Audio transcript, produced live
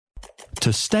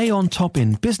To stay on top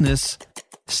in business,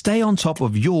 stay on top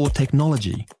of your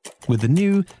technology with the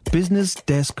new Business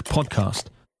Desk podcast,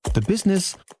 The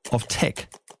Business of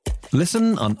Tech.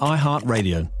 Listen on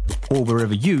iHeartRadio or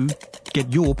wherever you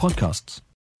get your podcasts.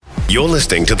 You're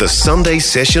listening to the Sunday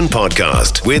Session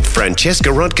podcast with Francesca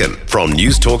Rudkin from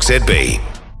News Talk ZB.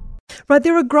 Right,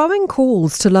 there are growing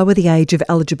calls to lower the age of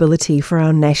eligibility for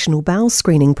our national bowel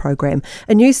screening program.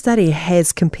 A new study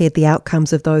has compared the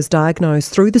outcomes of those diagnosed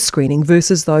through the screening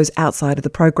versus those outside of the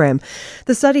program.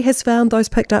 The study has found those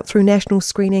picked up through national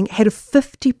screening had a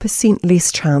 50%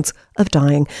 less chance of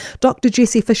dying. Dr.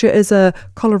 Jesse Fischer is a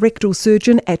colorectal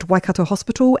surgeon at Waikato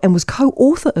Hospital and was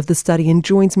co-author of the study and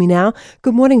joins me now.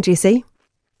 Good morning, Jesse.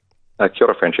 Kia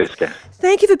ora, Francesca.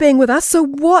 Thank you for being with us. So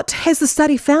what has the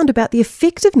study found about the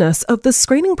effectiveness of the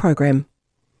screening program?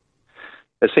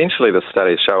 Essentially, the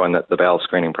study is showing that the bowel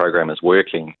screening program is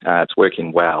working. It's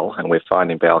working well, and we're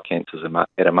finding bowel cancers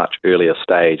at a much earlier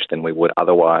stage than we would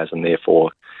otherwise, and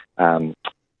therefore a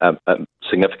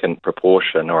significant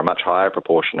proportion or a much higher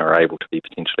proportion are able to be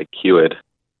potentially cured.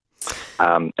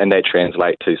 And they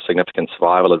translate to significant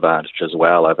survival advantage as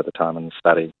well over the time in the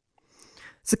study.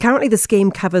 So currently the scheme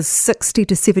covers 60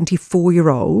 to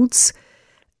 74-year-olds.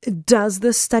 Does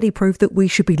this study prove that we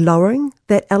should be lowering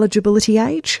that eligibility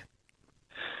age?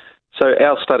 So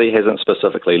our study hasn't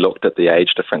specifically looked at the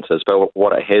age differences, but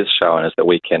what it has shown is that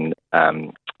we can,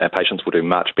 our patients will do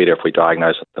much better if we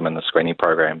diagnose them in the screening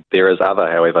program. There is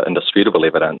other, however, indisputable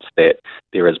evidence that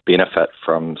there is benefit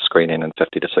from screening in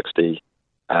 50 to 60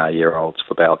 year olds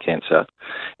for bowel cancer.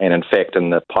 And in fact, in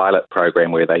the pilot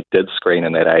program where they did screen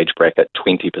in that age bracket,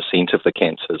 20% of the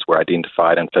cancers were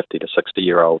identified in 50 to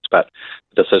 60-year-olds, but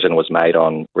the decision was made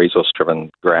on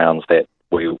resource-driven grounds that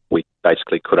we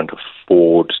basically couldn't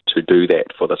afford to do that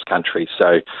for this country.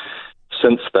 So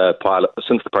since the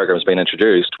program has been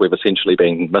introduced, we've essentially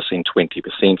been missing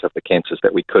 20% of the cancers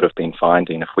that we could have been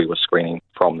finding if we were screening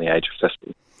from the age of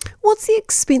 50. What's the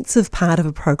expensive part of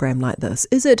a program like this?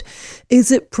 Is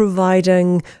it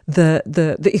providing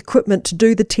the equipment to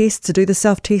do the test, to do the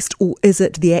self-test, or is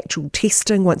it the actual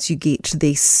testing once you get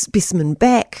the specimen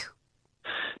back?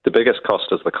 The biggest cost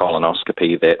is the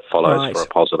colonoscopy that follows for a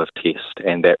positive test,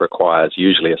 and that requires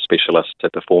usually a specialist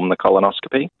to perform the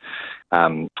colonoscopy.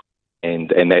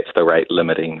 And that's the rate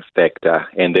limiting factor.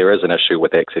 And there is an issue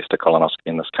with access to colonoscopy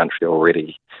in this country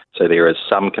already. So there is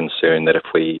some concern that if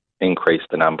we increase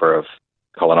the number of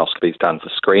colonoscopies done for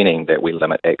screening, that we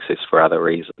limit access for other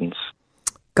reasons.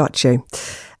 Got you.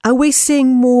 Are we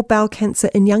seeing more bowel cancer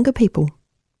in younger people?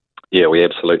 Yeah, we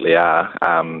absolutely are.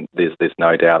 There's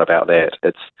no doubt about that.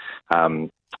 It's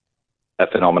a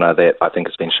phenomena that I think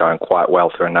has been shown quite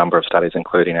well through a number of studies,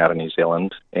 including out of New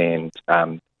Zealand. And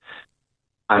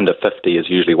under 50 is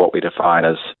usually what we define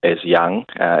as young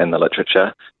in the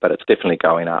literature, but it's definitely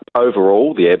going up.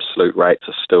 Overall, the absolute rates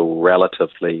are still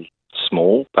relatively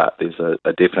small, but there's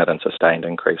a definite and sustained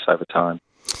increase over time.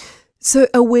 So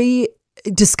are we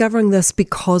discovering this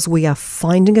because we are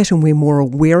finding it and we're more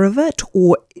aware of it,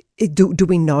 or do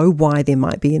we know why there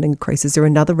might be an increase? Is there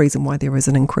another reason why there is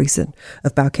an increase of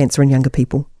bowel cancer in younger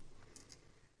people?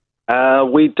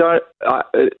 We don't.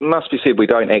 It must be said, we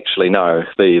don't actually know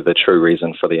the true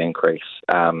reason for the increase.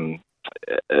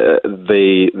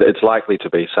 It's likely to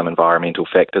be some environmental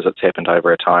factors. It's happened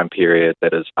over a time period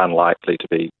that is unlikely to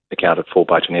be accounted for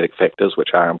by genetic factors, which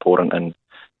are important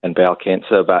in bowel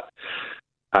cancer. But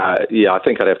I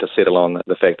think I'd have to settle on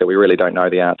the fact that we really don't know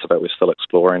the answer, but we're still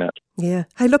exploring it. Yeah.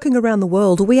 Hey, looking around the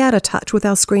world, are we out of touch with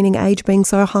our screening age being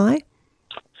so high?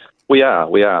 We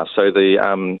are. So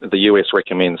the US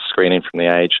recommends screening from the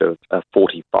age of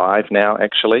 45 now,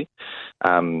 actually.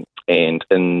 And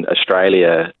in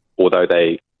Australia, although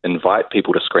they invite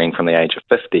people to screen from the age of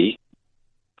 50,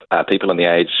 people in the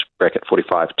age bracket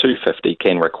 45 to 50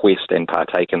 can request and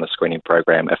partake in the screening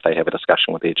program if they have a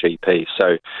discussion with their GP.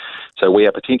 So we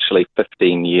are potentially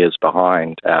 15 years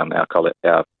behind our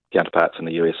counterparts in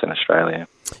the US and Australia.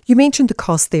 You mentioned the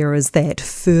cost there is that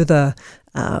further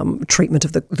treatment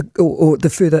of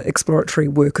the further exploratory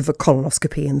work of a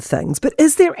colonoscopy and things. But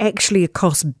is there actually a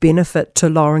cost benefit to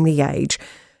lowering the age,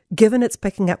 given it's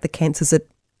picking up the cancers at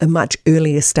a much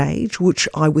earlier stage, which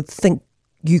I would think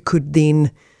you could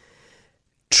then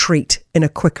treat in a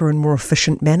quicker and more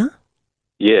efficient manner?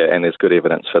 Yeah, and there's good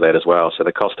evidence for that as well. So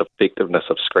the cost effectiveness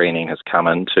of screening has come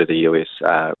into the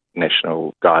US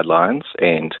national guidelines,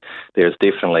 and there's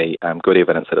definitely good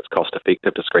evidence that it's cost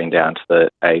effective to screen down to the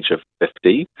age of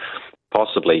 50,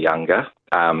 possibly younger,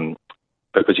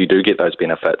 because you do get those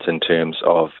benefits in terms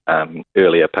of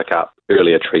earlier pickup,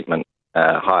 earlier treatment,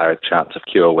 higher chance of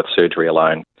cure with surgery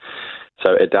alone.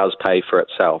 So it does pay for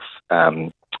itself.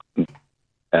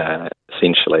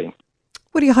 essentially.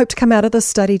 What do you hope to come out of this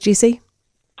study, Jesse?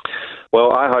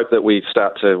 Well, I hope that we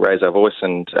start to raise our voice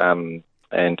and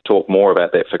talk more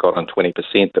about that forgotten 20%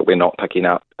 that we're not picking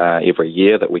up every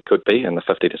year that we could be in the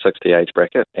 50 to 60 age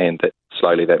bracket, and that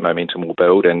slowly that momentum will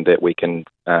build and that we can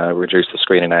reduce the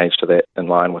screening age to that in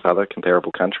line with other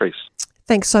comparable countries.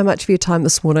 Thanks so much for your time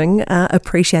this morning.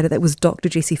 Appreciate it. That was Dr.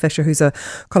 Jesse Fischer, who's a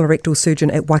colorectal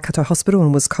surgeon at Waikato Hospital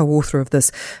and was co-author of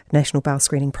this National Bowel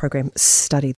Screening Program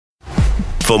study.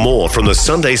 For more from the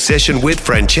Sunday Session with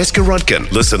Francesca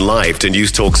Rudkin, listen live to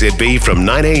News Talk ZB from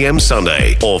 9 a.m.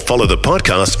 Sunday or follow the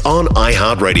podcast on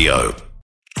iHeartRadio.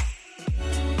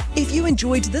 If you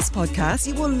enjoyed this podcast,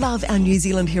 you will love our New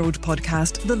Zealand Herald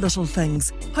podcast, The Little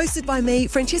Things, hosted by me,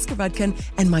 Francesca Rudkin,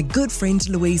 and my good friend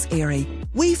Louise Airy.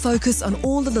 We focus on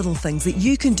all the little things that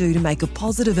you can do to make a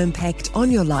positive impact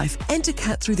on your life and to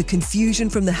cut through the confusion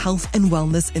from the health and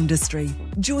wellness industry.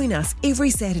 Join us every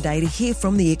Saturday to hear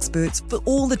from the experts for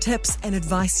all the tips and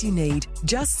advice you need.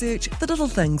 Just search The Little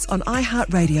Things on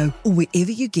iHeartRadio or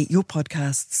wherever you get your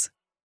podcasts.